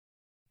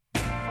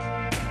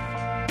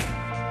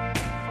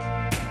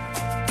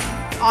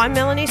I'm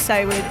Melanie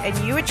Sayward, and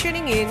you are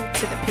tuning in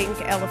to The Pink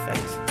Elephant.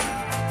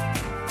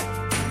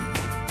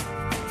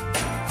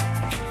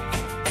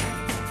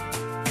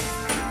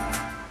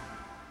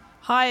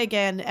 Hi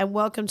again, and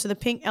welcome to the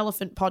Pink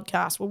Elephant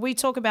podcast, where we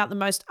talk about the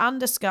most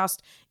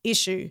undiscussed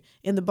issue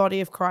in the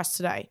body of Christ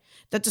today.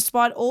 That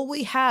despite all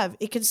we have,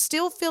 it can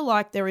still feel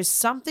like there is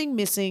something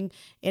missing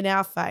in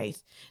our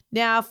faith.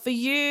 Now, for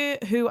you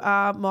who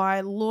are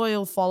my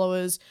loyal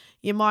followers,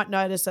 you might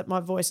notice that my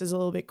voice is a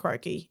little bit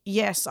croaky.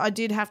 Yes, I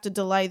did have to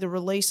delay the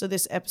release of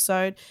this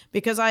episode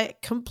because I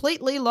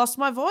completely lost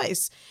my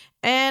voice.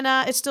 And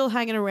it's still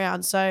hanging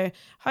around. So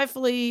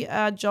hopefully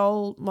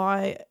Joel,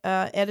 my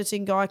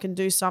editing guy, can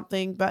do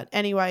something. But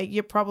anyway,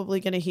 you're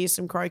probably going to hear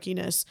some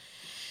croakiness.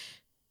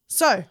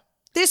 So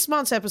this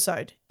month's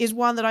episode is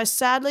one that I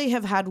sadly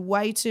have had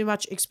way too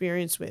much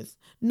experience with.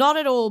 Not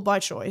at all by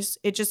choice.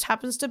 It just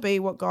happens to be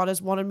what God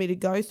has wanted me to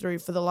go through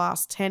for the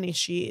last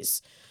 10-ish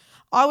years.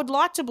 I would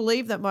like to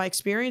believe that my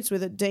experience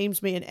with it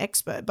deems me an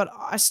expert, but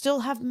I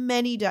still have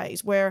many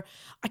days where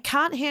I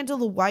can't handle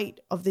the weight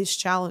of this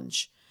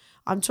challenge.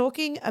 I'm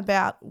talking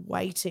about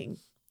waiting.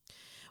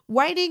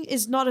 Waiting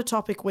is not a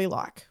topic we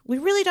like. We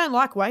really don't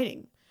like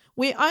waiting.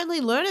 We only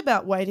learn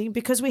about waiting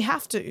because we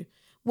have to.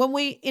 When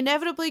we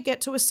inevitably get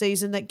to a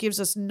season that gives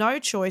us no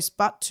choice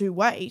but to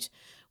wait,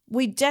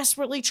 we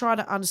desperately try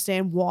to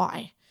understand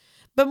why.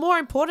 But more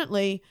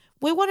importantly,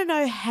 we want to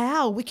know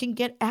how we can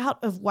get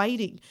out of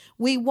waiting.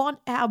 We want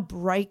our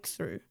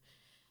breakthrough.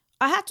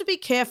 I have to be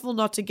careful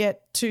not to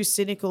get too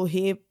cynical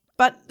here,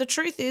 but the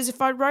truth is,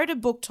 if I wrote a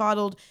book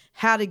titled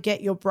How to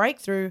Get Your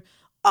Breakthrough,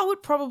 I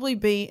would probably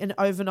be an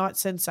overnight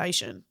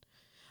sensation.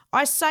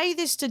 I say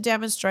this to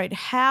demonstrate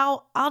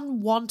how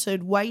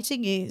unwanted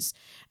waiting is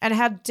and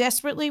how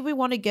desperately we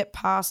want to get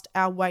past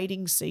our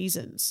waiting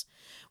seasons.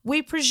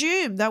 We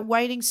presume that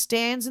waiting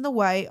stands in the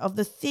way of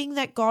the thing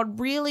that God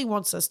really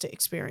wants us to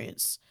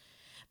experience.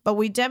 But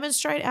we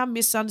demonstrate our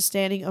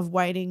misunderstanding of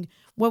waiting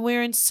when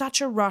we're in such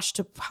a rush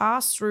to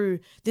pass through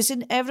this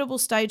inevitable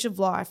stage of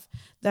life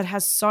that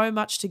has so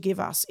much to give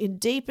us in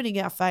deepening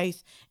our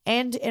faith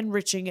and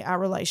enriching our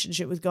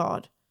relationship with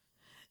God.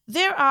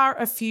 There are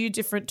a few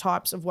different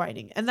types of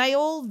waiting, and they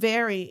all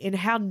vary in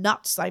how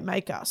nuts they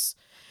make us.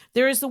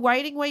 There is the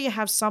waiting where you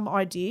have some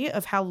idea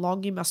of how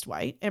long you must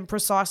wait and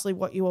precisely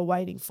what you are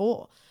waiting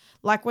for.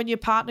 Like when your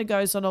partner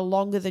goes on a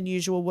longer than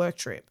usual work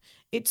trip.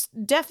 It's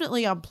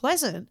definitely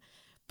unpleasant,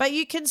 but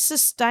you can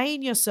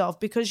sustain yourself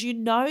because you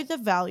know the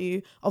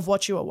value of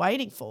what you are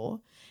waiting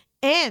for,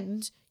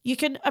 and you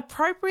can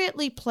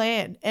appropriately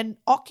plan and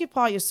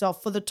occupy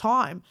yourself for the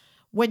time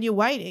when you're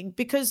waiting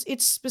because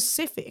it's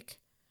specific.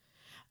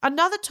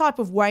 Another type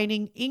of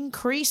waiting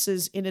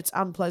increases in its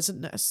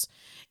unpleasantness.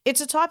 It's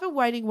a type of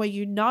waiting where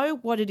you know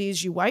what it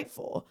is you wait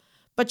for,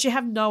 but you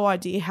have no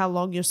idea how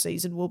long your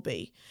season will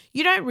be.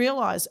 You don't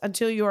realize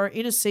until you are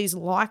in a season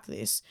like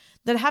this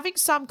that having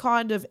some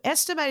kind of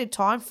estimated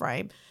time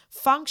frame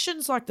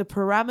functions like the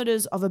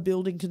parameters of a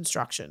building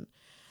construction.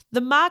 The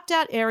marked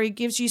out area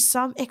gives you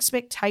some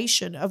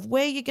expectation of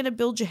where you're going to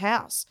build your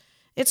house.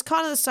 It's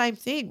kind of the same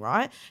thing,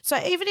 right? So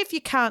even if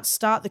you can't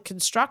start the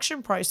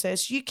construction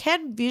process, you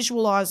can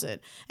visualize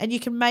it and you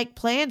can make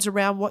plans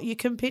around what you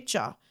can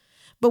picture.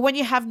 But when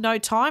you have no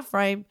time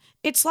frame,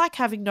 it's like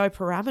having no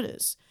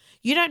parameters.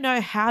 You don't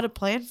know how to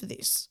plan for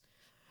this.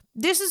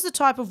 This is the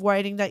type of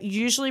waiting that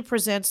usually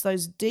presents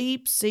those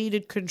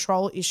deep-seated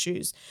control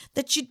issues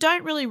that you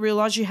don't really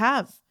realize you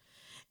have.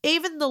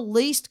 Even the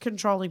least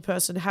controlling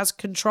person has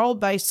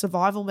control-based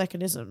survival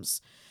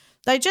mechanisms.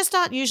 They just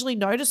aren't usually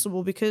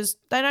noticeable because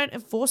they don't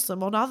enforce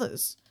them on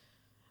others.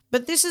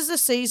 But this is the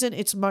season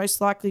it's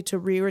most likely to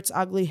rear its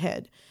ugly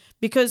head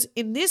because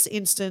in this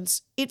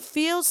instance, it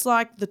feels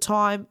like the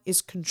time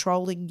is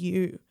controlling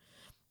you,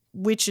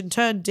 which in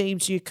turn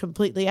deems you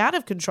completely out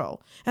of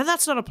control. And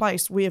that's not a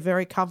place we are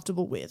very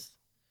comfortable with.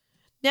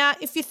 Now,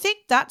 if you think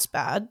that's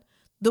bad,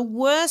 the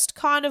worst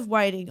kind of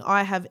waiting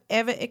I have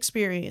ever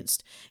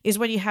experienced is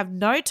when you have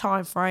no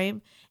time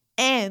frame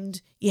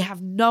and you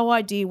have no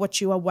idea what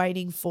you are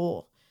waiting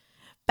for.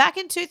 Back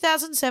in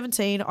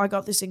 2017, I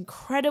got this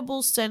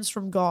incredible sense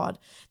from God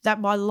that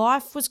my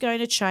life was going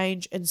to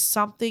change and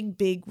something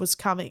big was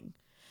coming.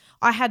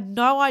 I had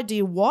no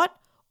idea what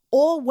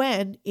or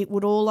when it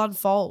would all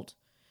unfold.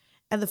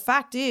 And the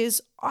fact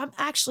is, I'm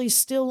actually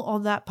still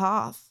on that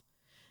path.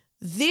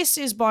 This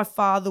is by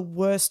far the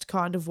worst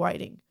kind of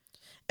waiting,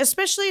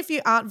 especially if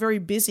you aren't very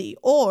busy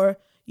or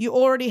you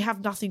already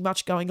have nothing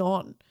much going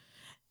on.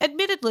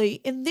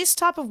 Admittedly, in this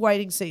type of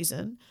waiting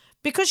season,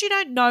 because you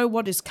don't know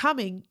what is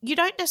coming, you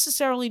don't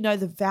necessarily know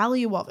the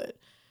value of it.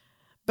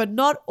 But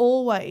not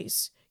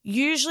always.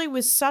 Usually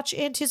with such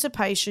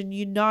anticipation,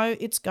 you know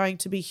it's going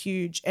to be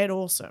huge and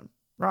awesome,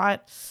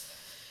 right?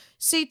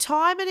 See,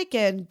 time and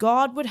again,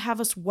 God would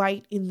have us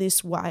wait in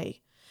this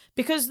way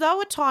because though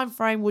a time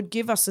frame would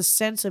give us a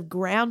sense of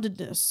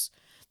groundedness,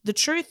 the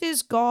truth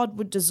is God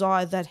would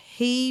desire that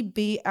He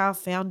be our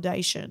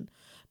foundation,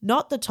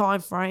 not the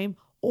time frame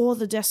or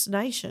the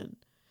destination.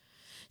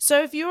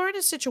 So if you're in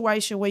a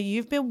situation where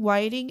you've been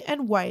waiting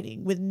and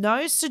waiting with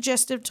no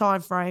suggestive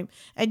time frame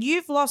and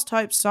you've lost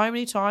hope so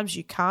many times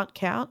you can't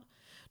count,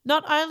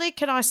 not only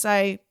can I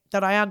say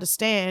that I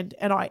understand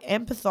and I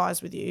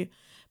empathize with you,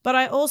 but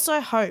I also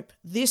hope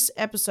this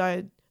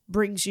episode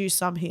brings you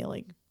some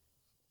healing.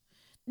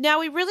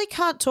 Now, we really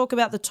can't talk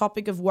about the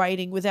topic of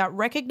waiting without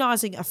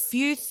recognizing a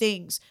few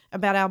things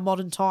about our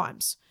modern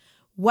times.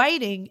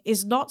 Waiting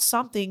is not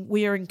something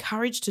we are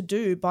encouraged to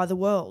do by the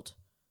world.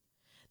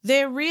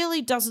 There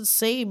really doesn't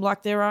seem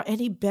like there are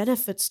any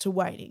benefits to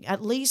waiting,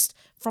 at least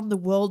from the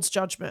world's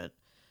judgment.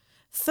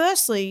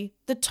 Firstly,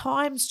 the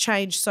times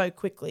change so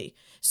quickly.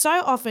 So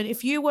often,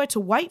 if you were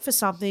to wait for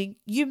something,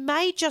 you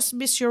may just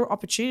miss your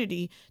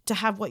opportunity to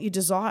have what you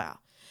desire.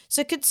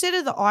 So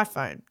consider the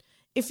iPhone.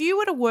 If you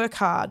were to work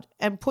hard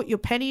and put your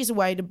pennies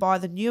away to buy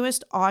the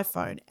newest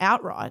iPhone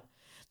outright,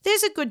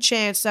 there's a good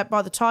chance that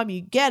by the time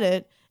you get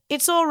it,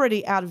 it's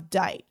already out of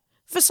date,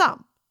 for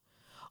some.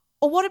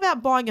 Or what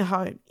about buying a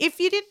home? If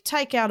you didn't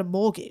take out a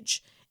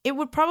mortgage, it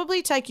would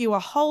probably take you a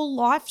whole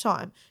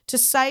lifetime to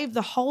save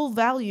the whole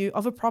value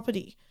of a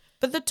property.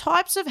 But the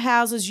types of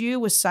houses you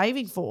were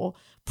saving for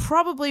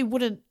probably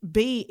wouldn't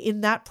be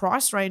in that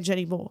price range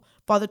anymore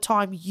by the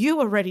time you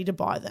were ready to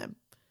buy them.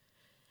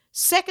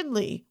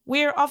 Secondly,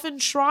 we are often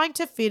trying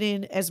to fit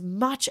in as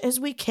much as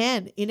we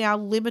can in our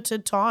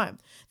limited time,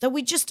 that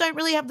we just don't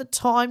really have the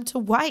time to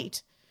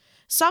wait.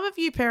 Some of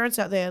you parents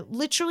out there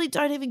literally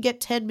don't even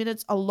get 10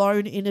 minutes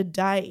alone in a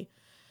day.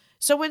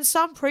 So when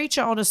some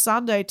preacher on a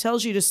Sunday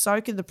tells you to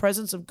soak in the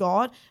presence of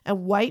God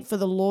and wait for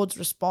the Lord's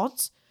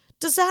response,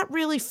 does that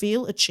really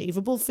feel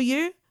achievable for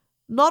you?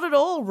 Not at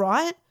all,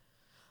 right?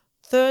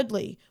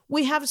 Thirdly,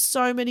 we have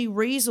so many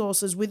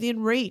resources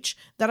within reach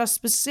that are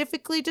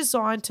specifically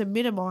designed to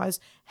minimize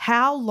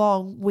how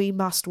long we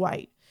must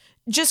wait.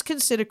 Just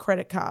consider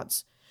credit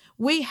cards.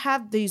 We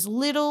have these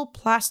little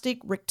plastic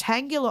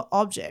rectangular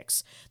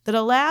objects that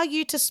allow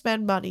you to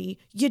spend money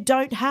you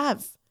don't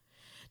have.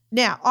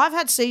 Now, I've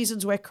had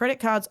seasons where credit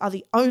cards are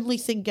the only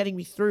thing getting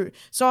me through,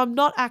 so I'm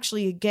not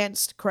actually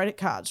against credit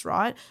cards,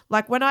 right?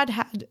 Like when I'd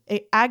had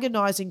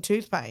agonizing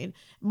tooth pain,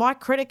 my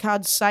credit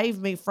card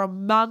saved me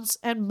from months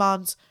and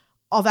months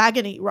of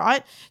agony,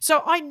 right?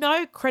 So I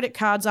know credit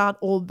cards aren't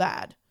all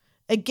bad.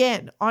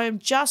 Again, I am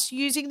just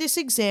using this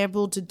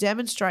example to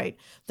demonstrate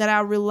that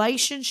our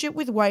relationship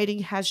with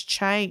waiting has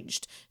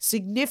changed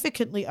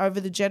significantly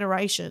over the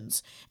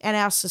generations, and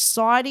our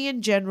society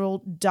in general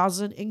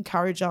doesn't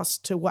encourage us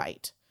to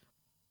wait.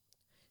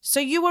 So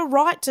you are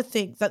right to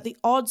think that the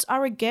odds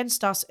are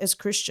against us as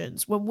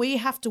Christians when we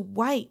have to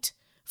wait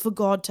for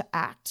God to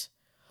act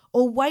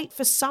or wait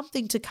for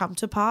something to come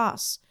to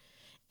pass.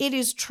 It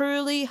is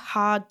truly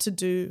hard to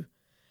do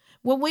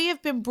when we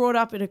have been brought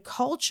up in a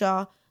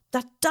culture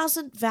that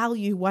doesn't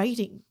value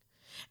waiting.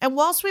 And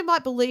whilst we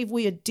might believe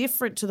we are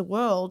different to the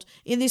world,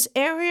 in this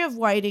area of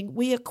waiting,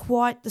 we are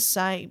quite the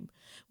same.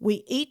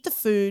 We eat the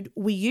food,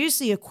 we use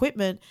the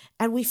equipment,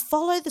 and we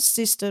follow the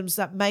systems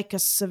that make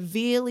us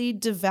severely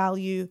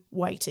devalue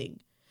waiting.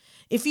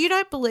 If you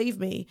don't believe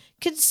me,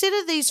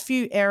 consider these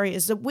few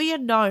areas that we are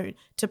known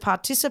to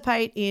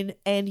participate in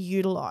and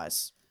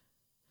utilize.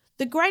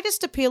 The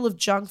greatest appeal of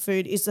junk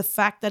food is the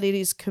fact that it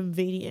is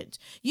convenient.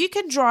 You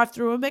can drive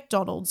through a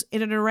McDonald's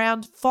and in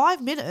around 5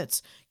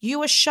 minutes,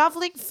 you are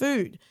shoveling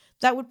food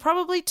that would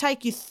probably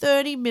take you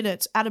 30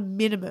 minutes at a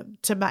minimum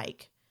to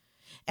make.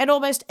 And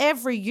almost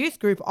every youth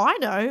group I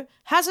know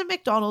has a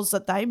McDonald's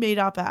that they meet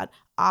up at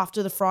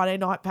after the Friday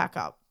night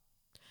pack-up.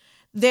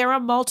 There are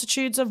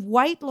multitudes of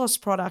weight loss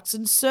products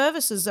and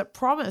services that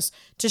promise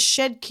to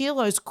shed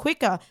kilos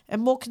quicker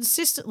and more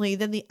consistently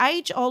than the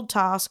age-old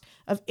task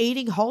of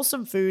eating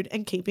wholesome food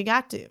and keeping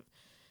active.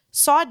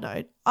 Side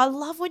note, I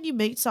love when you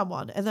meet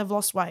someone and they've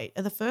lost weight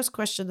and the first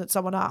question that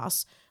someone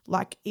asks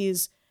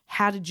is,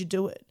 how did you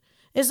do it?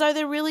 As though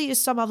there really is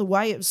some other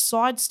way of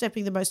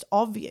sidestepping the most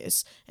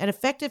obvious and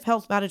effective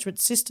health management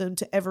system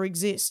to ever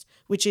exist,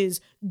 which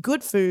is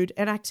good food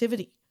and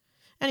activity.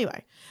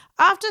 Anyway,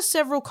 after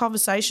several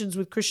conversations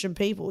with Christian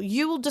people,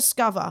 you will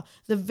discover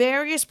the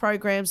various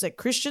programs that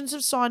Christians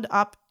have signed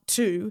up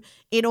to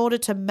in order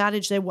to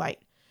manage their weight.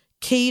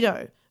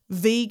 Keto,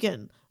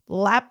 vegan,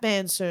 lap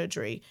band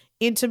surgery,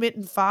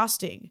 intermittent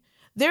fasting.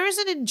 There is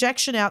an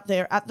injection out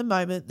there at the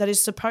moment that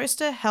is supposed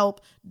to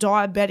help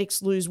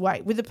diabetics lose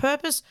weight with the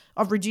purpose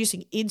of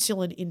reducing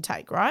insulin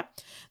intake, right?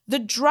 The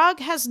drug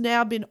has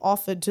now been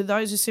offered to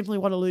those who simply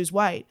want to lose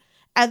weight,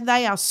 and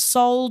they are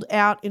sold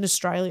out in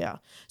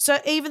Australia. So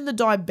even the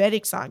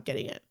diabetics aren't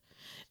getting it.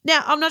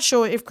 Now, I'm not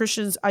sure if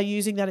Christians are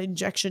using that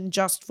injection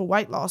just for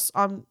weight loss.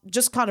 I'm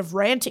just kind of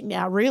ranting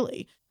now,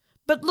 really.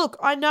 But look,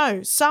 I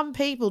know some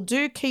people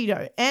do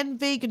keto and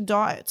vegan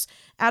diets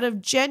out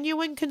of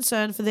genuine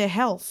concern for their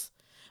health.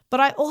 But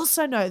I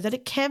also know that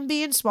it can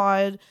be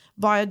inspired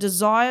by a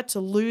desire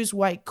to lose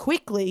weight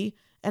quickly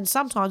and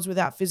sometimes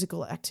without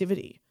physical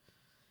activity.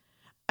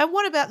 And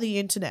what about the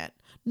internet?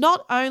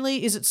 Not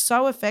only is it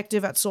so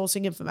effective at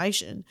sourcing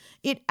information,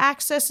 it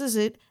accesses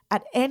it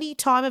at any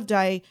time of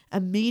day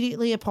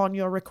immediately upon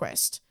your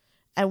request.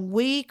 and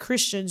we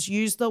Christians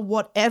use the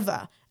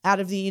whatever out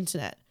of the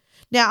internet.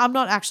 Now, I'm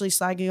not actually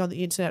slagging on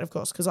the internet, of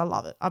course, because I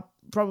love it. I've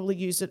probably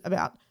used it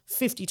about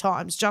 50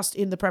 times just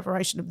in the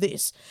preparation of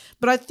this.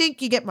 But I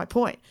think you get my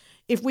point.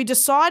 If we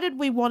decided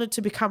we wanted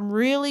to become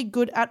really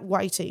good at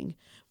waiting,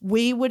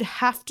 we would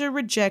have to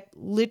reject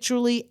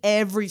literally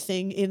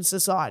everything in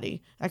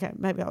society. Okay,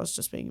 maybe I was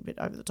just being a bit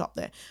over the top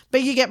there,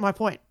 but you get my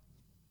point.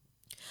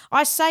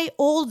 I say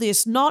all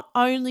this not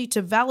only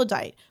to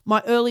validate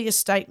my earlier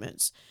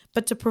statements,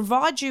 but to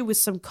provide you with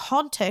some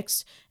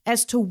context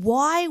as to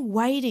why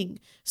waiting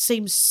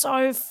seems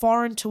so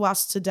foreign to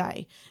us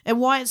today and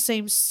why it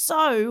seems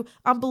so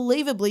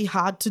unbelievably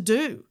hard to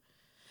do.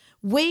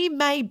 We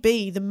may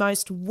be the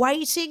most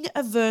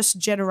waiting-averse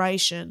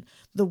generation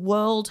the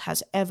world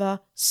has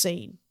ever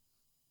seen.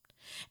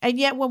 And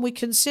yet when we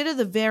consider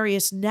the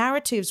various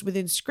narratives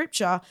within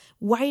Scripture,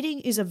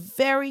 waiting is a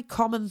very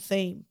common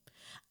theme.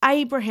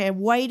 Abraham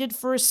waited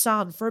for a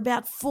son for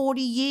about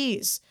 40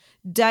 years.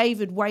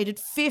 David waited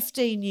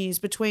 15 years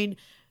between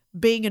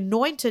being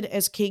anointed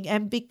as king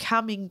and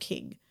becoming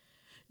king.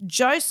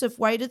 Joseph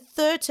waited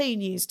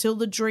 13 years till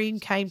the dream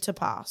came to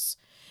pass.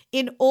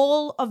 In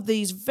all of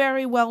these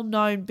very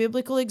well-known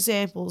biblical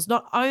examples,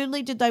 not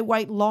only did they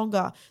wait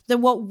longer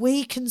than what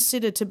we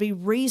consider to be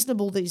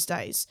reasonable these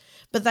days,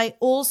 but they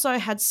also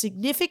had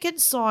significant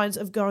signs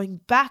of going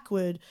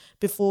backward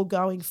before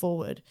going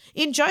forward.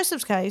 In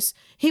Joseph's case,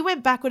 he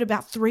went backward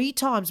about 3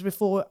 times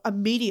before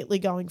immediately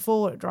going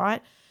forward,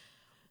 right?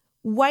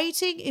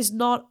 Waiting is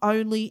not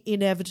only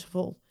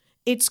inevitable,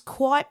 it's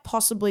quite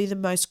possibly the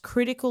most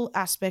critical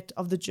aspect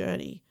of the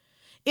journey.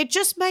 It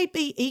just may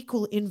be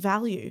equal in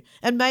value,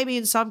 and maybe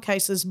in some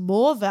cases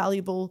more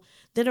valuable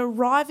than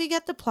arriving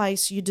at the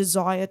place you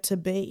desire to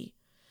be.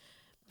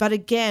 But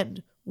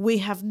again, we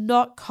have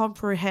not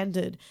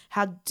comprehended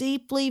how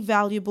deeply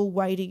valuable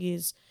waiting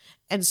is,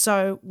 and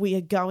so we are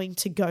going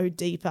to go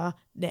deeper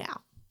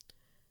now.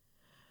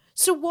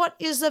 So what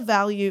is the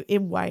value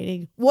in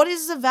waiting? What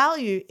is the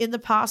value in the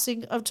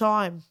passing of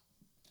time?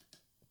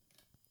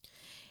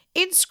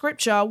 In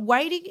Scripture,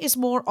 waiting is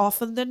more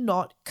often than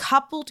not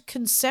coupled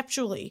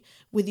conceptually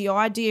with the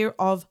idea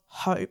of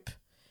hope.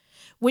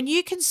 When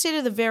you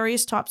consider the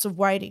various types of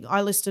waiting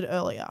I listed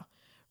earlier,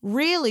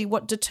 really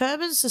what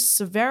determines the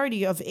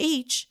severity of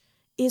each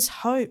is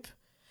hope.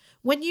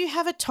 When you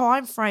have a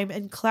time frame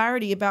and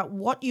clarity about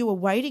what you are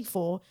waiting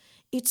for,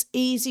 it's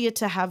easier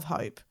to have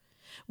hope.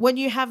 When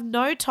you have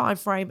no time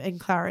frame and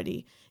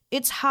clarity,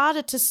 it's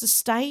harder to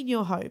sustain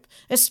your hope,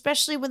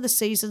 especially when the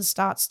season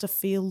starts to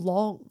feel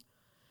long.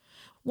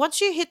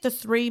 Once you hit the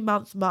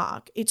 3-month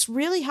mark, it's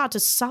really hard to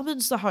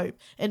summons the hope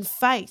and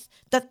faith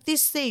that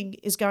this thing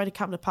is going to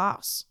come to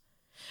pass.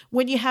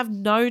 When you have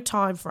no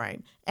time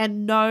frame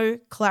and no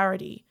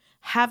clarity,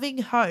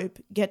 having hope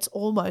gets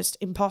almost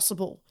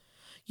impossible.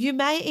 You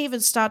may even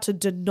start to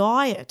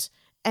deny it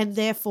and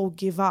therefore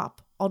give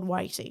up on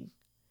waiting.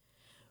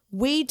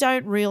 We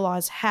don't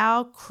realize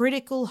how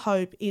critical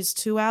hope is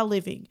to our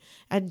living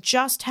and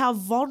just how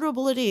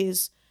vulnerable it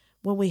is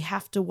when we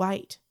have to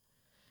wait.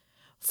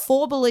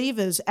 For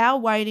believers, our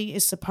waiting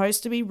is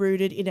supposed to be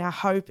rooted in our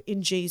hope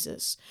in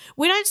Jesus.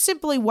 We don't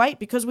simply wait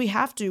because we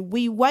have to.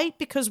 We wait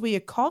because we are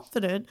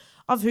confident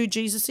of who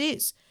Jesus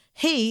is.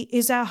 He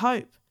is our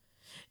hope.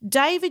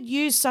 David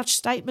used such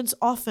statements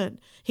often.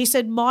 He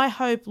said, "My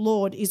hope,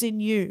 Lord, is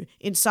in you,"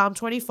 in Psalm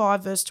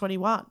 25, verse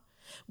 21.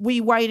 We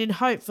wait in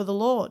hope for the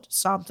Lord,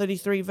 Psalm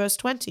 33, verse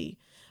 20.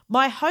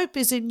 "My hope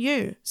is in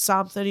you,"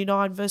 Psalm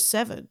 39, verse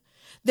 7.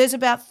 There's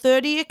about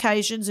 30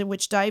 occasions in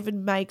which David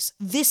makes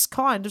this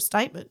kind of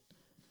statement.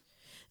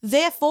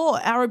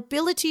 Therefore, our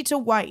ability to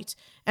wait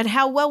and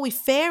how well we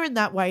fare in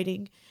that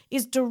waiting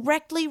is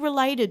directly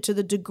related to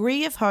the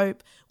degree of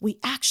hope we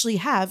actually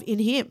have in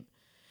Him.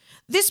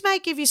 This may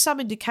give you some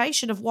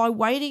indication of why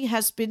waiting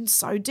has been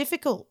so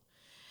difficult.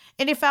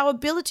 And if our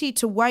ability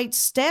to wait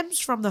stems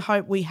from the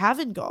hope we have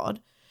in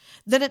God,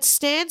 then it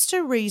stands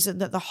to reason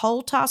that the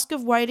whole task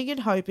of waiting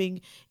and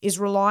hoping is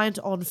reliant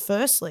on,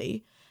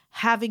 firstly,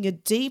 having a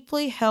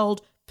deeply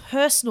held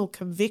personal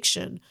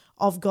conviction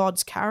of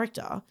God's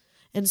character,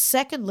 and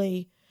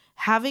secondly,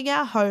 having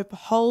our hope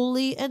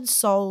wholly and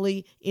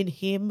solely in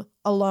Him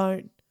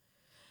alone.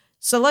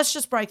 So let's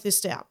just break this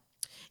down.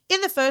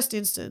 In the first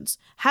instance,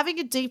 having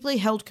a deeply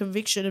held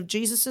conviction of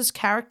Jesus'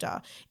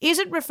 character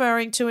isn't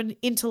referring to an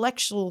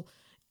intellectual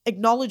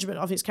acknowledgement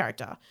of His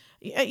character.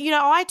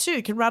 I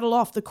too can rattle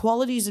off the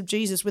qualities of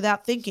Jesus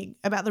without thinking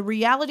about the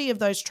reality of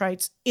those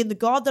traits in the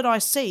God that I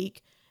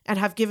seek and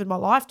have given my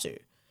life to.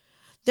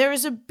 There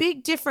is a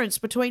big difference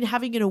between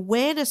having an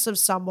awareness of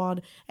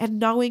someone and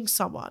knowing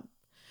someone.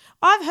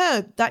 I've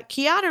heard that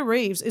Keanu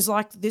Reeves is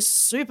like this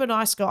super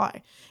nice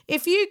guy.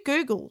 If you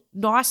Google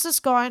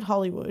nicest guy in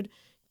Hollywood,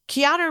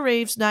 Keanu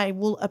Reeves' name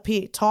will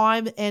appear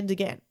time and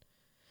again.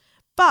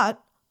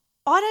 But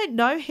I don't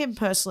know him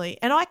personally,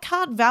 and I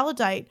can't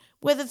validate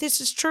whether this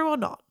is true or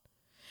not.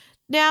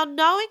 Now,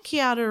 knowing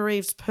Keanu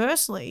Reeves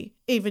personally,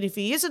 even if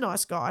he is a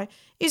nice guy,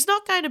 is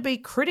not going to be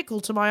critical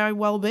to my own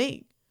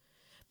well-being.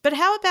 But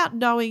how about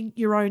knowing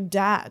your own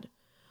dad?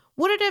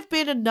 Would it have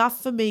been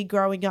enough for me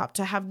growing up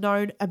to have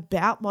known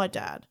about my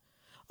dad?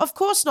 Of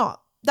course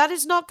not. That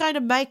is not going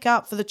to make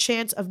up for the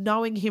chance of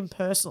knowing him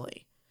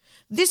personally.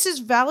 This is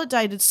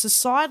validated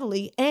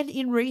societally and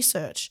in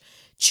research.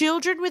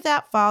 Children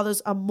without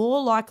fathers are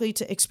more likely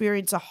to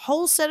experience a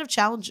whole set of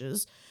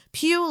challenges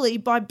purely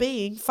by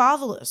being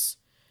fatherless.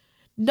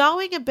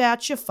 Knowing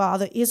about your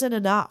father isn't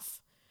enough.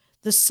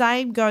 The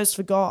same goes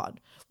for God.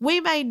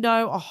 We may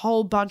know a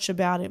whole bunch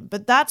about him,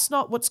 but that's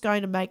not what's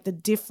going to make the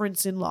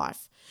difference in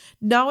life.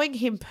 Knowing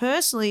him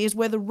personally is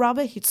where the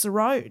rubber hits the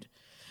road.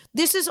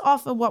 This is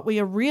often what we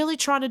are really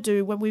trying to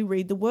do when we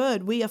read the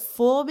word. We are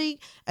forming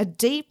a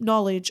deep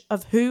knowledge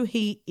of who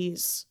he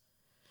is.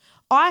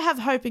 I have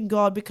hope in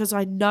God because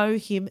I know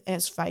him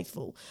as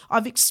faithful.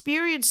 I've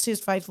experienced his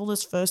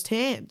faithfulness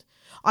firsthand.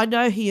 I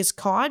know he is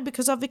kind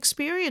because I've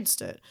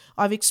experienced it.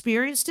 I've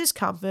experienced his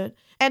comfort,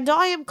 and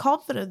I am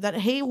confident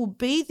that he will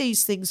be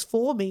these things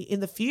for me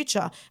in the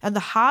future and the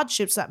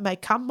hardships that may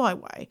come my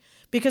way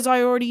because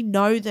I already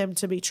know them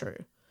to be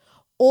true.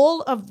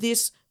 All of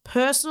this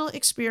personal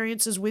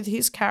experiences with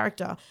his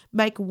character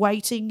make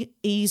waiting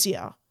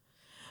easier.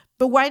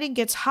 But waiting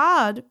gets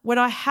hard when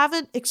I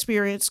haven't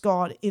experienced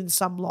God in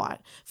some light.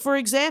 For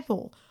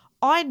example,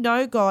 I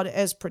know God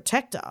as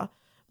protector,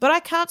 but I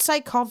can't say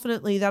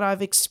confidently that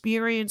I've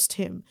experienced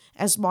him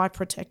as my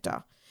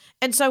protector.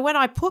 And so when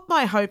I put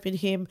my hope in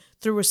him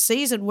through a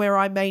season where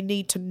I may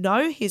need to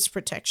know his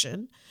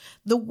protection,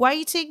 the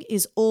waiting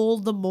is all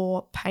the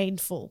more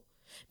painful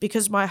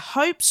because my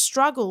hope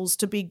struggles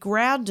to be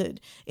grounded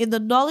in the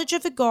knowledge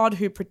of a God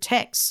who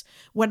protects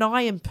when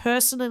I am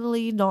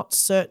personally not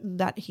certain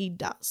that he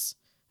does.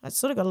 I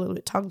sort of got a little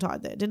bit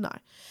tongue-tied there, didn't I?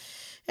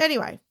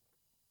 Anyway,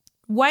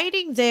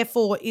 waiting,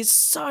 therefore, is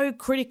so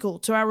critical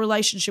to our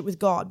relationship with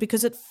God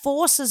because it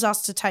forces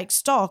us to take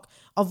stock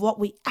of what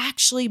we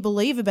actually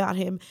believe about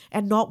him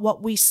and not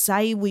what we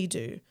say we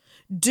do.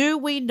 Do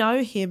we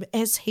know him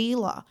as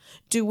healer?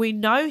 Do we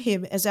know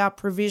him as our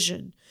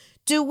provision?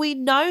 Do we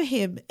know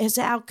him as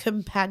our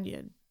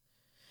companion?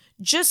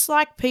 Just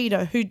like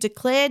Peter, who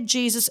declared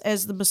Jesus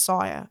as the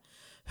Messiah,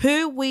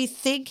 who we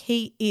think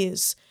he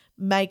is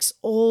makes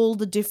all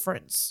the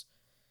difference.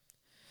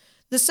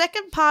 The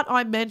second part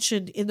I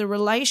mentioned in the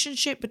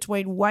relationship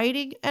between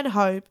waiting and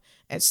hope,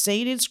 as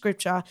seen in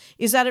Scripture,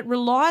 is that it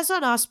relies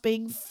on us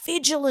being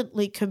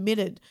vigilantly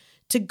committed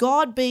to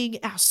God being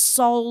our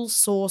sole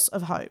source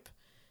of hope.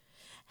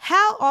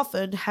 How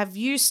often have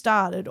you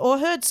started or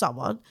heard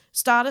someone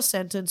start a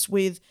sentence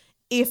with,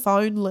 if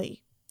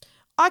only?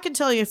 I can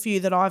tell you a few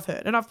that I've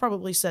heard, and I've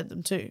probably said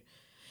them too.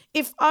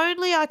 If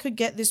only I could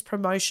get this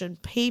promotion,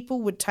 people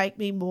would take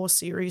me more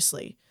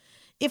seriously.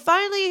 If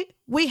only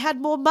we had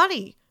more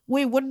money,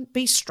 we wouldn't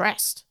be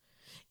stressed.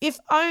 If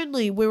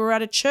only we were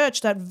at a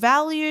church that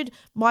valued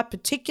my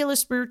particular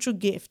spiritual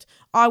gift,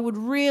 I would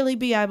really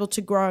be able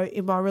to grow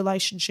in my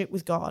relationship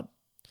with God.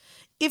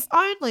 If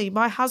only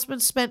my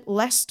husband spent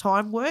less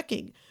time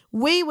working,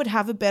 we would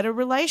have a better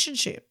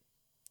relationship.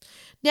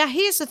 Now,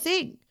 here's the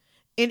thing.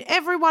 In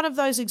every one of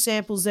those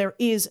examples, there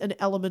is an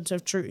element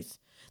of truth.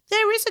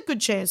 There is a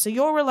good chance that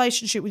your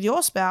relationship with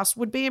your spouse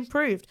would be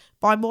improved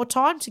by more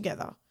time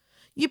together.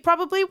 You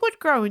probably would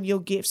grow in your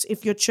gifts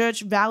if your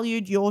church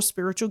valued your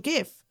spiritual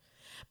gift.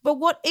 But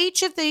what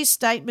each of these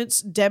statements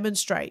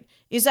demonstrate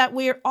is that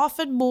we are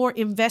often more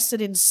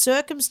invested in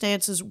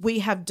circumstances we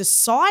have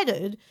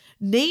decided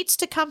needs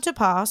to come to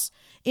pass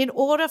in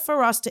order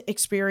for us to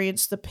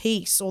experience the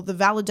peace or the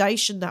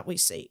validation that we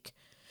seek,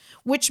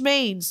 which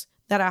means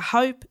that our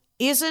hope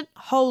isn't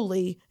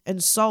wholly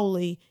and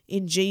solely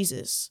in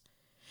Jesus.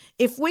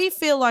 If we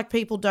feel like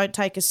people don't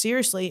take us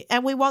seriously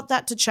and we want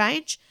that to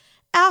change,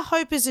 our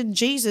hope is in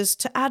Jesus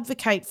to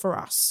advocate for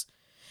us.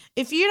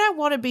 If you don't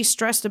want to be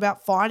stressed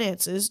about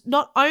finances,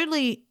 not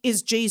only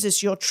is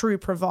Jesus your true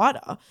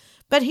provider,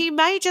 but he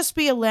may just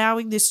be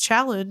allowing this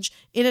challenge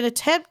in an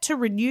attempt to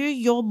renew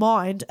your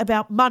mind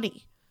about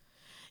money.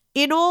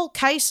 In all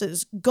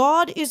cases,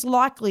 God is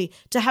likely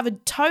to have a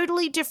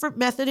totally different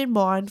method in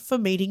mind for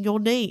meeting your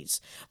needs.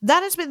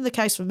 That has been the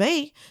case for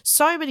me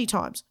so many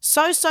times.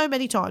 So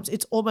many times,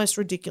 it's almost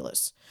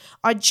ridiculous.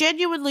 I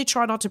genuinely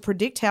try not to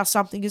predict how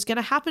something is going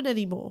to happen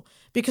anymore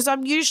because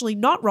I'm usually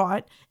not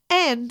right,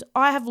 and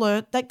I have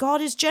learned that God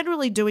is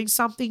generally doing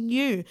something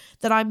new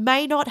that I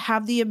may not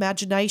have the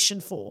imagination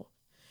for.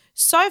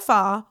 So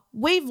far,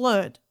 we've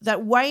learned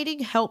that waiting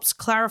helps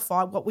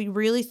clarify what we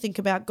really think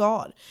about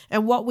God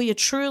and what we are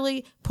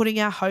truly putting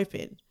our hope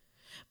in.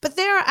 But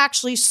there are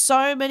actually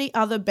so many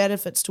other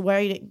benefits to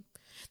waiting.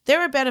 There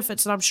are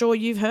benefits that I'm sure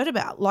you've heard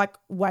about, like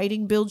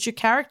waiting builds your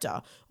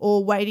character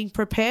or waiting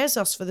prepares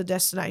us for the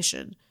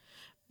destination.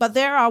 But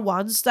there are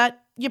ones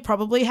that you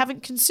probably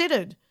haven't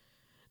considered.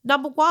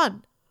 Number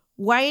 1,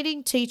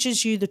 waiting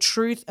teaches you the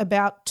truth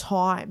about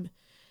time.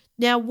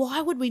 Now,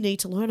 why would we need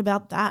to learn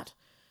about that?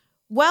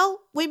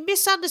 Well, we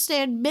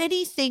misunderstand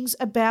many things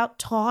about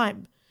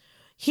time.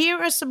 Here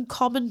are some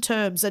common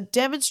terms that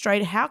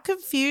demonstrate how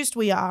confused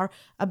we are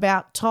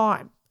about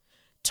time.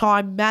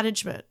 Time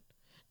management.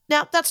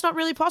 Now, that's not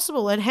really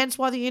possible, and hence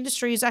why the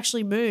industry has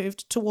actually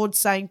moved towards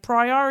saying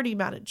priority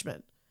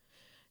management.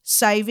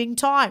 Saving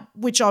time,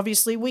 which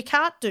obviously we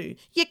can't do.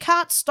 You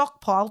can't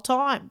stockpile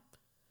time.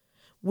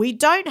 We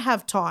don't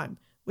have time,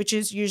 which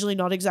is usually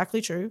not exactly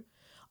true.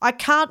 I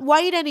can't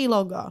wait any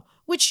longer,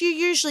 which you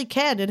usually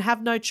can and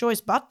have no choice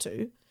but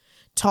to.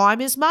 Time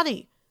is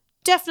money.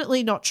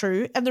 Definitely not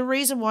true, and the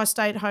reason why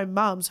stay-at-home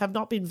mums have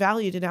not been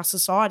valued in our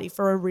society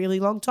for a really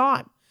long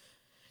time.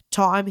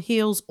 Time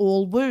heals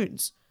all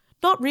wounds.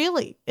 Not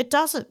really, it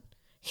doesn't.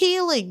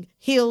 Healing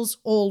heals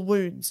all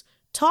wounds.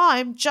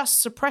 Time just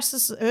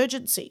suppresses the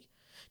urgency.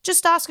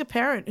 Just ask a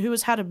parent who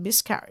has had a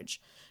miscarriage.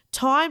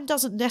 Time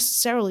doesn't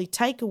necessarily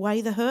take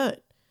away the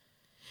hurt.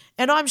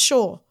 And I'm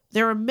sure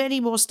there are many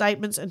more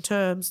statements and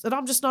terms that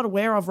I'm just not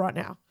aware of right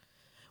now.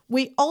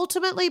 We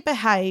ultimately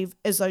behave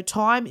as though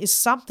time is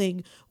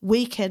something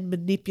we can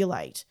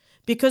manipulate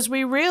because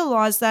we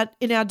realize that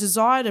in our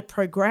desire to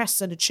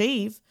progress and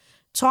achieve,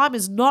 time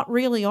is not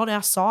really on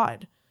our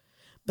side.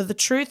 But the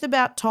truth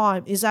about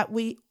time is that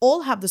we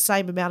all have the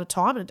same amount of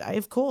time in a day,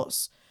 of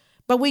course,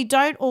 but we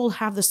don't all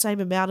have the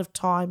same amount of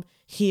time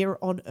here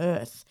on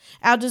earth.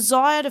 Our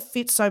desire to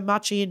fit so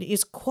much in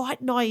is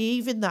quite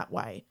naive in that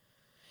way.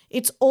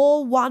 It's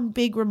all one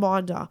big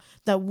reminder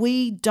that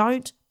we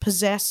don't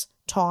possess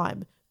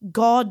time.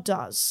 God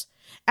does.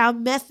 Our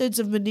methods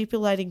of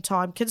manipulating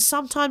time can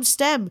sometimes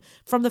stem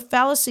from the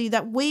fallacy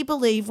that we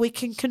believe we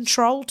can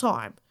control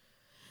time.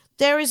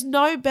 There is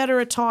no better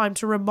a time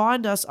to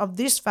remind us of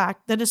this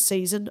fact than a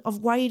season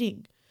of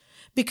waiting,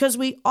 because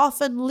we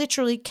often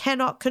literally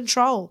cannot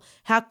control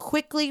how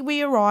quickly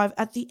we arrive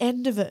at the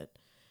end of it.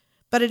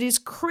 But it is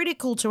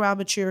critical to our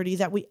maturity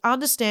that we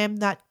understand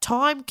that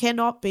time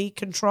cannot be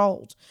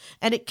controlled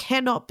and it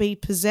cannot be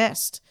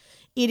possessed.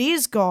 It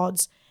is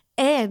God's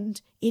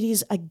and it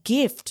is a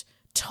gift.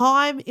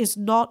 Time is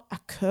not a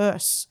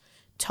curse.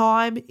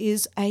 Time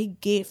is a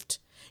gift.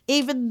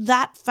 Even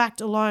that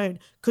fact alone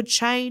could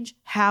change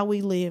how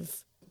we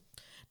live.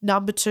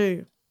 Number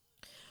 2,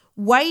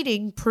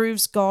 waiting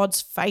proves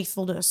God's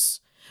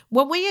faithfulness.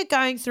 When we are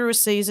going through a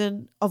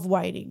season of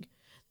waiting,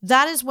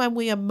 that is when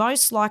we are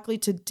most likely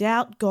to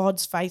doubt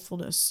God's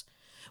faithfulness.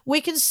 We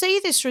can see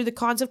this through the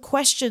kinds of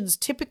questions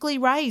typically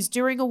raised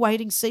during a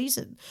waiting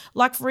season.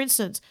 Like, for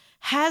instance,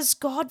 has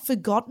God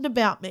forgotten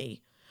about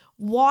me?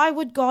 Why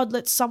would God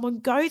let someone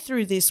go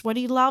through this when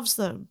he loves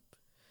them?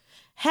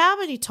 How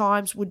many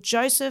times would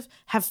Joseph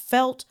have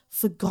felt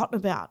forgotten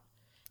about?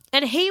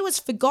 And he was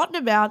forgotten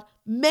about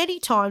many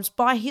times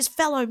by his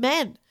fellow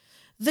men.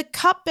 The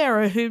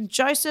cupbearer whom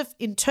Joseph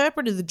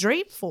interpreted the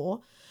dream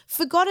for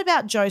forgot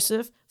about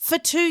Joseph for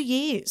 2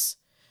 years.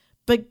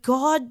 But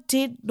God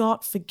did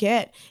not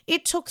forget.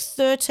 It took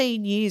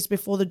 13 years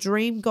before the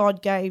dream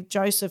God gave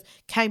Joseph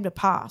came to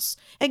pass.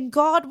 And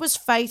God was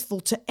faithful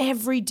to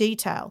every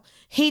detail.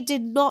 He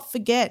did not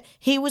forget.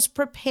 He was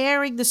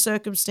preparing the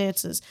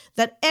circumstances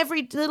that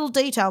every little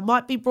detail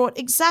might be brought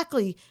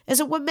exactly as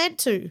it were meant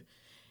to.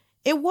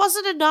 It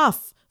wasn't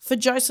enough for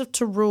Joseph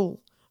to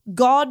rule.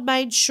 God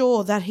made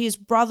sure that his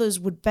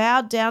brothers would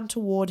bow down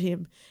toward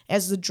him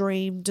as the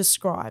dream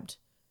described.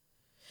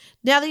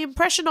 Now, the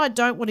impression I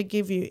don't want to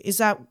give you is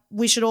that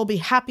we should all be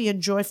happy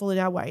and joyful in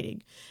our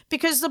waiting,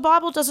 because the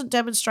Bible doesn't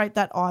demonstrate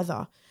that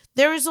either.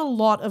 There is a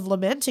lot of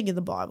lamenting in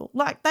the Bible.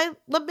 Like, they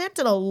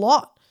lamented a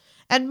lot,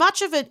 and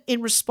much of it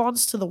in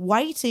response to the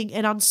waiting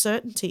and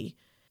uncertainty.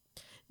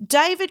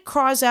 David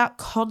cries out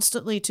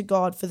constantly to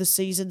God for the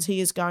seasons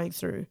he is going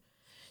through.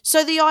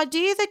 So the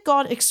idea that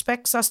God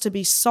expects us to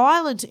be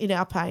silent in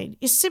our pain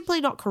is simply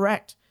not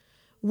correct.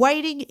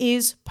 Waiting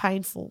is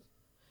painful.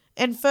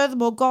 And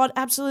furthermore, God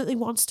absolutely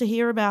wants to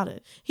hear about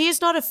it. He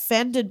is not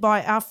offended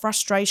by our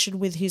frustration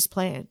with his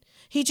plan.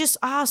 He just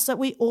asks that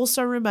we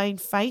also remain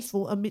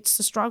faithful amidst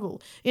the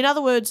struggle. In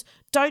other words,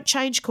 don't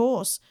change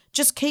course.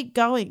 Just keep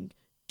going.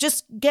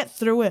 Just get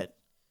through it.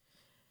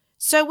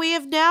 So we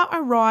have now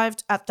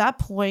arrived at that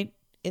point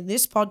in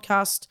this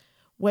podcast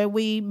where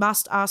we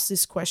must ask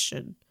this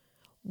question.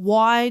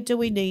 Why do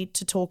we need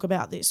to talk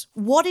about this?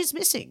 What is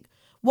missing?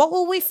 What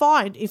will we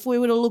find if we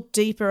were to look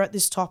deeper at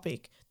this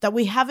topic that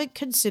we haven't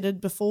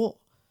considered before?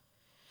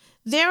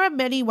 There are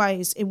many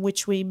ways in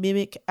which we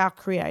mimic our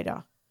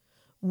Creator.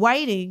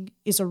 Waiting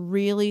is a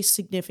really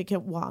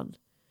significant one.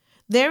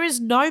 There is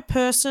no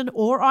person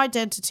or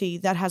identity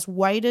that has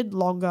waited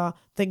longer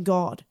than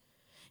God.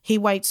 He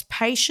waits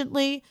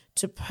patiently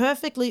to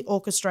perfectly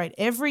orchestrate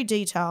every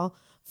detail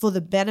for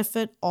the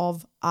benefit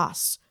of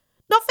us,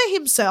 not for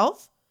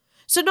himself.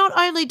 So not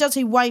only does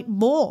he wait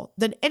more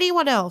than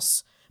anyone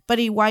else, but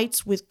he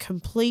waits with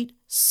complete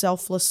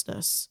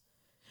selflessness.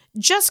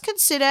 Just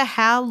consider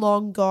how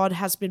long God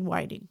has been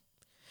waiting.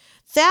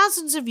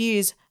 Thousands of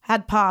years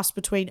had passed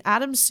between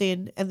Adam's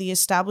sin and the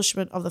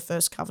establishment of the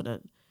first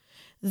covenant.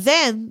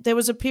 Then there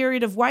was a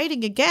period of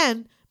waiting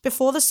again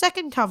before the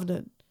second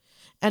covenant.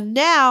 And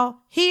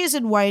now he is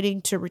in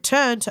waiting to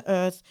return to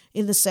earth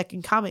in the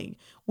second coming,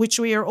 which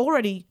we are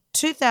already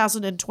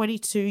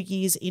 2022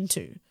 years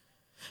into.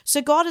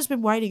 So God has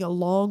been waiting a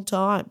long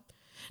time.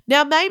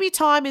 Now, maybe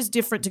time is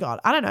different to God.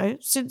 I don't know,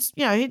 since,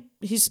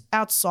 he's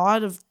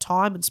outside of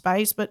time and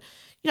space, but,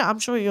 I'm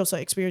sure he also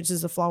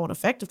experiences the flow and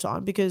effect of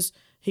time because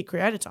he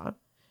created time.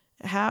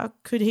 How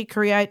could he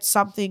create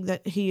something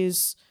that he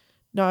is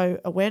no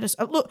awareness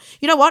of? Look,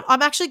 you know what?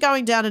 I'm actually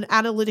going down an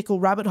analytical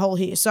rabbit hole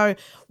here. So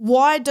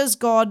why does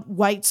God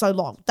wait so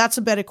long? That's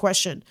a better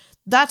question.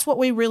 That's what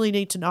we really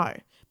need to know.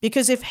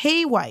 Because if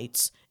he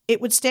waits, it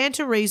would stand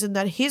to reason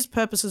that his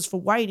purposes for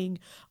waiting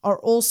are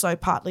also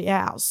partly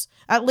ours.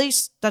 At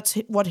least that's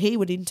what he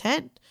would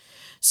intend.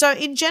 So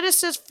in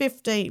Genesis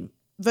 15,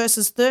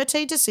 verses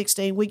 13 to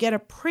 16, we get a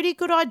pretty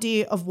good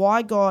idea of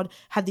why God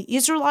had the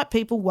Israelite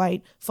people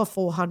wait for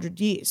 400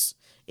 years.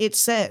 It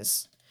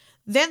says,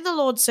 "Then the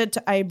Lord said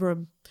to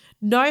Abram,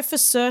 'Know for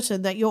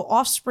certain that your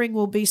offspring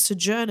will be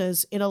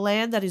sojourners in a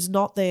land that is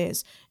not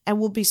theirs, and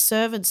will be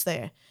servants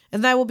there,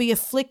 and they will be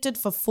afflicted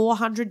for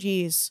 400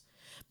 years.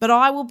 But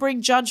I will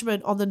bring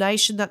judgment on the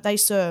nation that they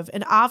serve,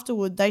 and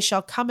afterward they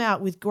shall come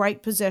out with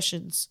great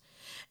possessions.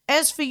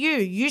 As for you,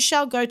 you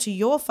shall go to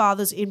your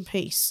fathers in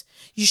peace.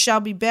 You shall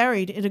be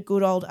buried in a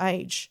good old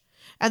age.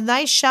 And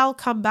they shall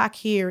come back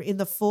here in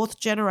the 4th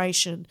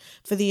generation,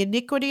 for the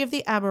iniquity of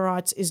the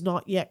Amorites is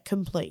not yet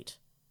complete.'"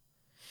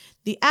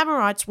 The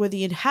Amorites were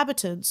the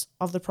inhabitants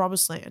of the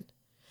Promised Land.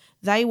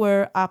 They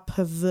were a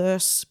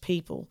perverse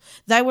people.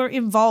 They were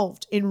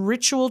involved in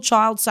ritual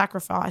child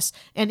sacrifice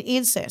and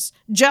incest,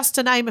 just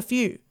to name a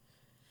few.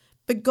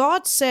 But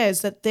God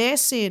says that their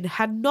sin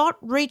had not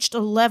reached a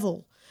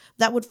level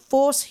that would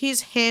force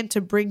his hand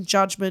to bring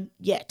judgment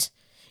yet.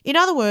 In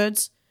other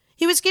words,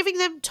 he was giving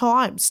them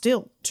time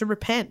still to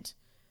repent.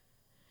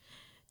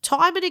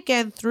 Time and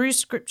again through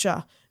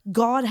Scripture,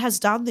 God has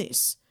done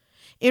this.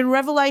 In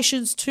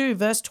Revelations 2,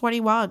 verse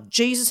 21,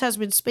 Jesus has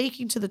been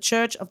speaking to the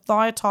church of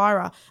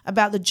Thyatira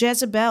about the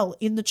Jezebel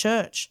in the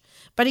church.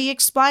 But he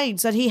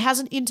explains that he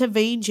hasn't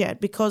intervened yet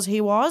because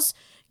he was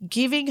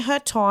giving her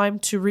time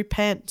to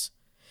repent.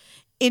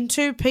 In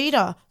 2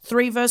 Peter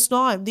 3, verse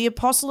 9, the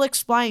apostle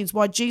explains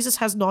why Jesus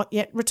has not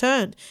yet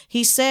returned.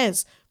 He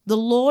says, "The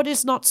Lord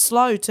is not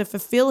slow to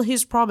fulfill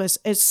his promise,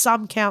 as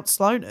some count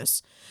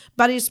slowness,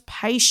 but is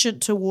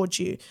patient toward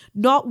you,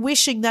 not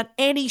wishing that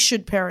any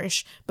should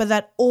perish, but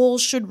that all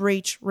should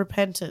reach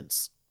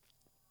repentance."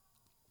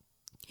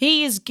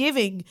 He is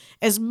giving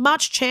as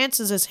much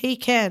chances as he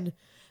can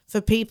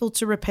for people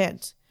to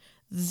repent.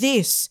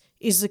 This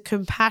is the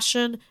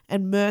compassion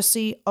and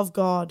mercy of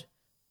God.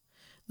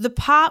 The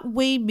part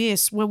we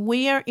miss when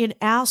we are in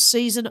our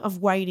season of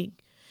waiting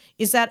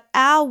is that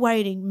our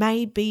waiting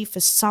may be for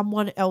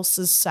someone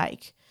else's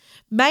sake.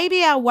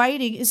 Maybe our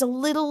waiting is a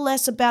little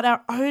less about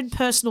our own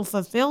personal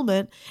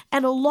fulfillment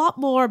and a lot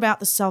more about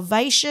the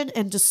salvation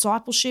and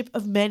discipleship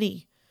of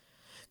many.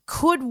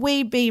 Could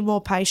we be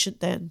more patient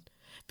then?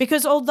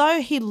 Because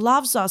although he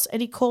loves us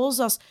and he calls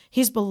us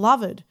his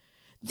beloved,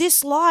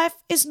 this life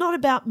is not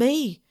about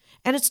me,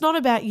 and it's not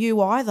about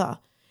you either.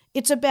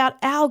 It's about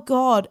our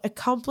God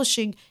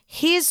accomplishing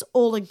his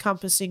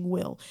all-encompassing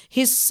will,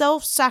 his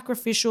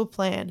self-sacrificial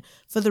plan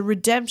for the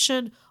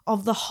redemption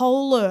of the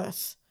whole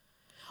earth.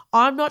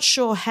 I'm not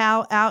sure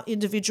how our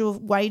individual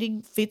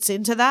waiting fits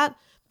into that,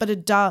 but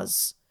it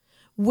does.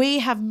 We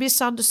have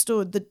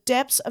misunderstood the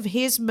depths of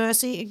his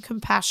mercy and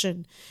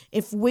compassion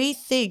if we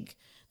think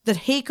that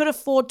he could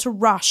afford to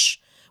rush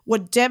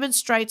what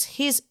demonstrates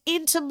his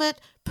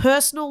intimate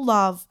personal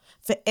love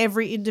for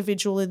every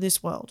individual in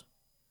this world.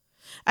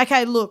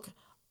 Okay, look,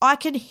 I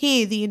can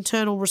hear the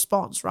internal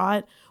response,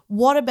 right?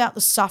 What about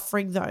the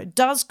suffering though?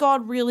 Does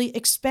God really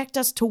expect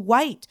us to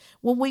wait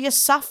when we are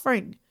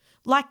suffering?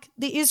 Like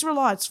the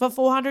Israelites for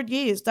 400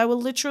 years, they were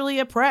literally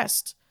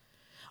oppressed.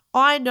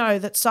 I know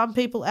that some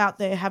people out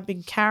there have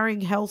been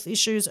carrying health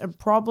issues and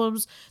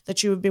problems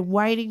that you have been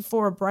waiting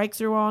for a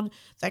breakthrough on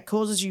that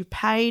causes you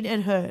pain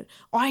and hurt.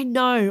 I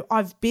know,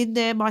 I've been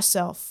there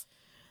myself.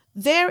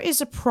 There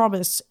is a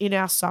promise in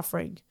our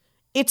suffering.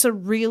 It's a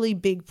really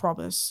big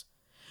promise.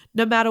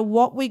 No matter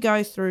what we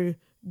go through,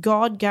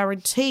 God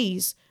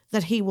guarantees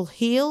that he will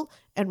heal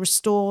and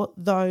restore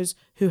those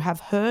who have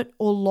hurt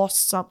or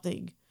lost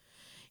something.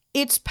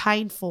 It's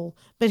painful,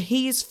 but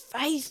he is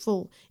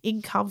faithful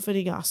in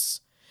comforting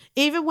us,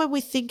 even when we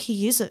think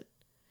he isn't.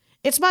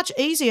 It's much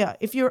easier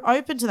if you're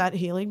open to that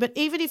healing, but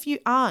even if you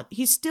aren't,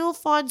 he still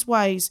finds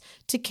ways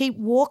to keep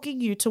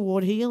walking you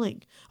toward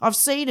healing. I've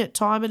seen it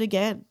time and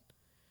again.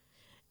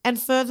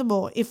 And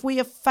furthermore, if we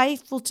are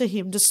faithful to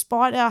him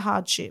despite our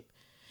hardship,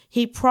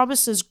 he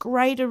promises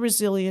greater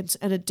resilience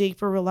and a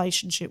deeper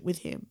relationship with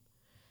him.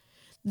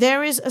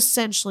 There is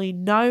essentially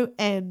no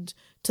end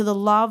to the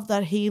love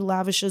that he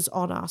lavishes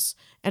on us,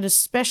 and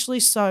especially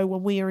so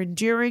when we are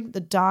enduring the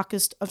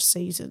darkest of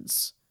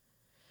seasons.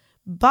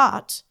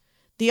 But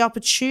the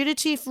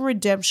opportunity for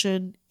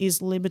redemption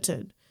is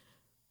limited.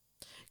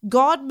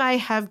 God may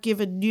have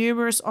given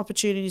numerous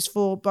opportunities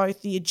for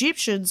both the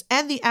Egyptians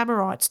and the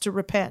Amorites to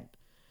repent.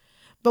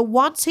 But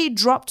once he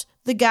dropped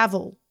the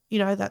gavel,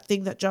 that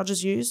thing that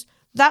judges use,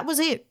 that was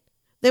it.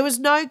 There was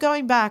no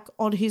going back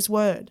on his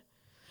word.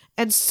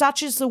 And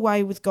such is the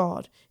way with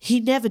God. He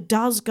never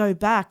does go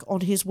back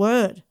on his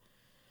word.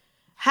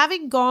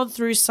 Having gone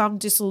through some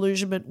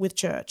disillusionment with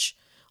church,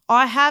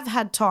 I have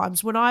had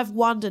times when I've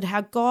wondered how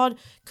God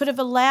could have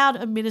allowed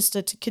a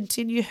minister to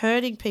continue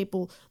hurting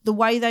people the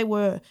way they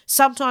were,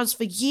 sometimes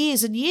for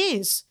years and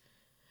years.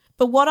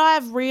 But what I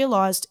have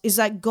realized is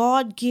that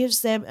God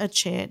gives them a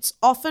chance,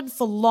 often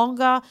for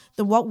longer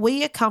than what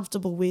we are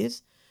comfortable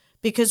with,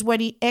 because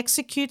when He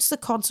executes the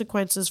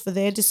consequences for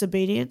their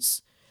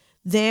disobedience,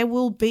 there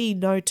will be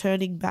no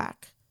turning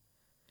back.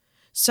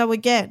 So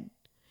again,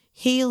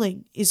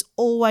 healing is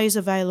always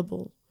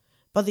available,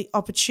 but the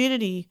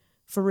opportunity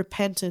for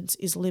repentance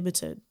is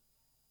limited.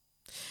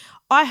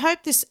 I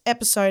hope this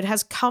episode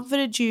has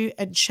comforted you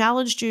and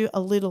challenged you a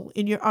little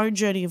in your own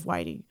journey of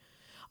waiting.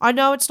 I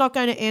know it's not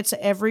going to answer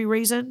every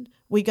reason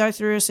we go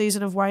through a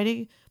season of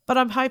waiting, but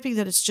I'm hoping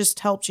that it's just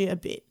helped you a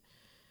bit.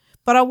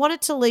 But I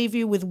wanted to leave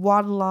you with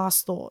one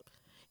last thought.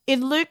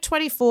 In Luke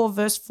 24,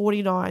 verse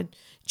 49,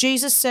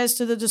 Jesus says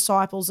to the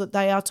disciples that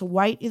they are to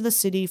wait in the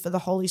city for the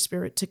Holy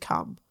Spirit to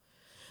come.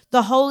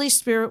 The Holy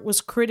Spirit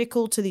was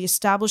critical to the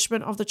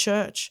establishment of the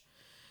church.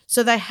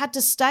 So they had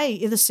to stay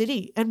in the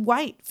city and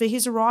wait for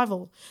His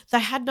arrival. They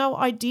had no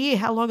idea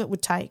how long it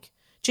would take.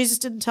 Jesus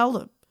didn't tell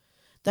them.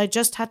 They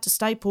just had to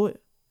stay put.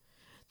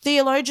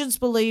 Theologians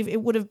believe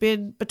it would have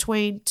been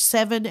between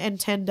 7 and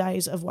 10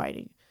 days of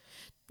waiting.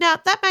 Now,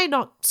 that may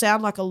not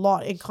sound like a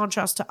lot in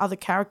contrast to other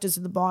characters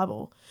in the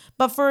Bible,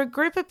 but for a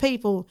group of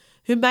people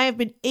who may have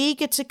been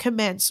eager to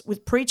commence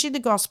with preaching the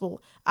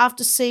gospel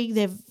after seeing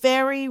their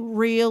very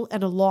real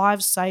and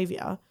alive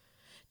Saviour,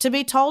 to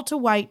be told to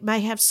wait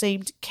may have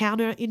seemed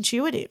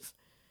counterintuitive.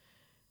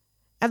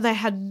 And they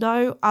had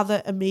no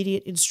other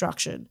immediate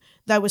instruction.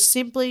 They were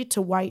simply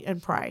to wait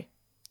and pray.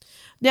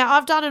 Now,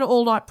 I've done an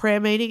all-night prayer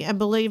meeting, and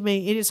believe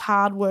me, it is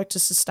hard work to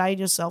sustain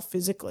yourself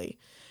physically.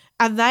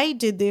 And they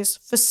did this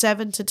for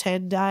 7 to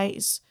 10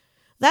 days.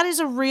 That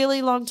is a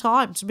really long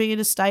time to be in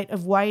a state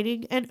of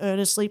waiting and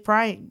earnestly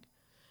praying.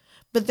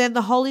 But then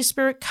the Holy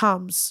Spirit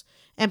comes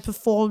and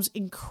performs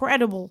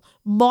incredible,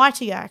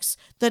 mighty acts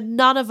that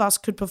none of us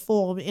could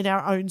perform in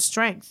our own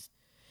strength.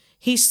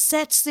 He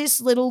sets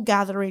this little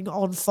gathering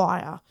on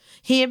fire.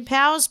 He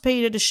empowers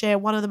Peter to share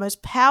one of the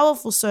most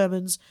powerful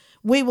sermons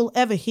we will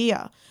ever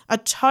hear, a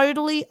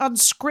totally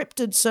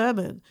unscripted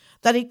sermon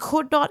that he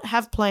could not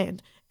have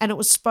planned, and it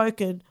was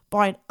spoken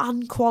by an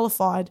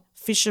unqualified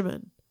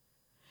fisherman.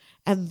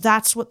 And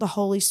that's what the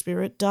Holy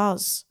Spirit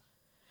does.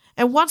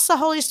 And once the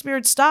Holy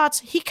Spirit starts,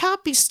 He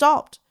can't be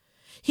stopped.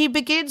 He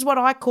begins what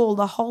I call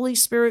the Holy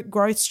Spirit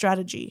growth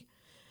strategy.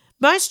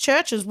 Most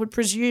churches would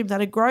presume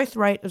that a growth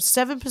rate of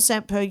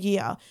 7% per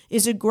year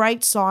is a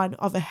great sign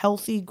of a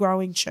healthy,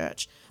 growing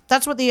church.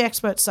 That's what the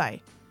experts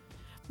say.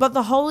 But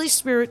the Holy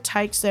Spirit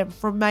takes them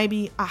from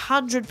maybe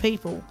 100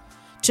 people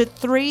to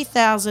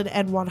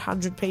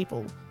 3,100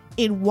 people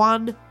in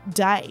one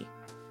day.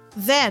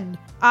 Then,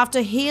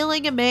 after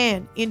healing a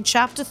man in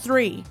chapter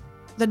 3,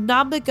 the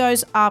number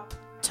goes up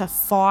to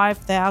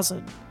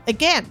 5,000.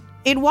 Again,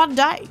 in one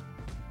day.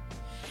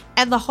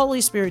 And the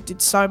Holy Spirit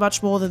did so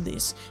much more than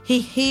this. He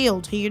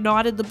healed, He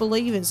united the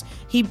believers,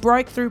 He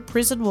broke through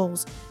prison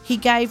walls, He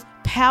gave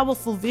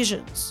powerful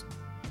visions.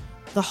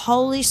 The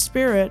Holy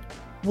Spirit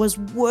was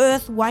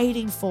worth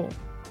waiting for.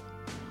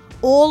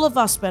 All of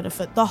us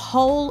benefit, the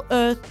whole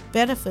earth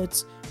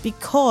benefits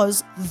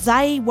because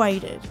they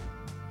waited.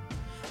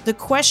 The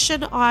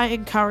question I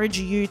encourage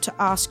you to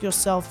ask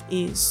yourself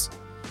is,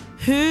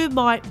 who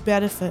might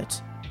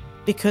benefit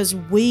because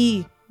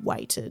we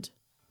waited?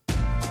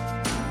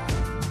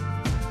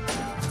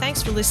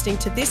 Thanks for listening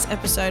to this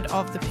episode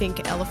of The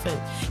Pink Elephant.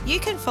 You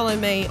can follow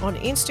me on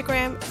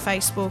Instagram,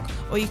 Facebook,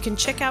 or you can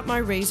check out my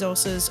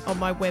resources on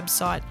my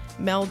website,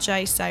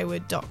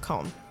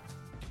 meljsayward.com.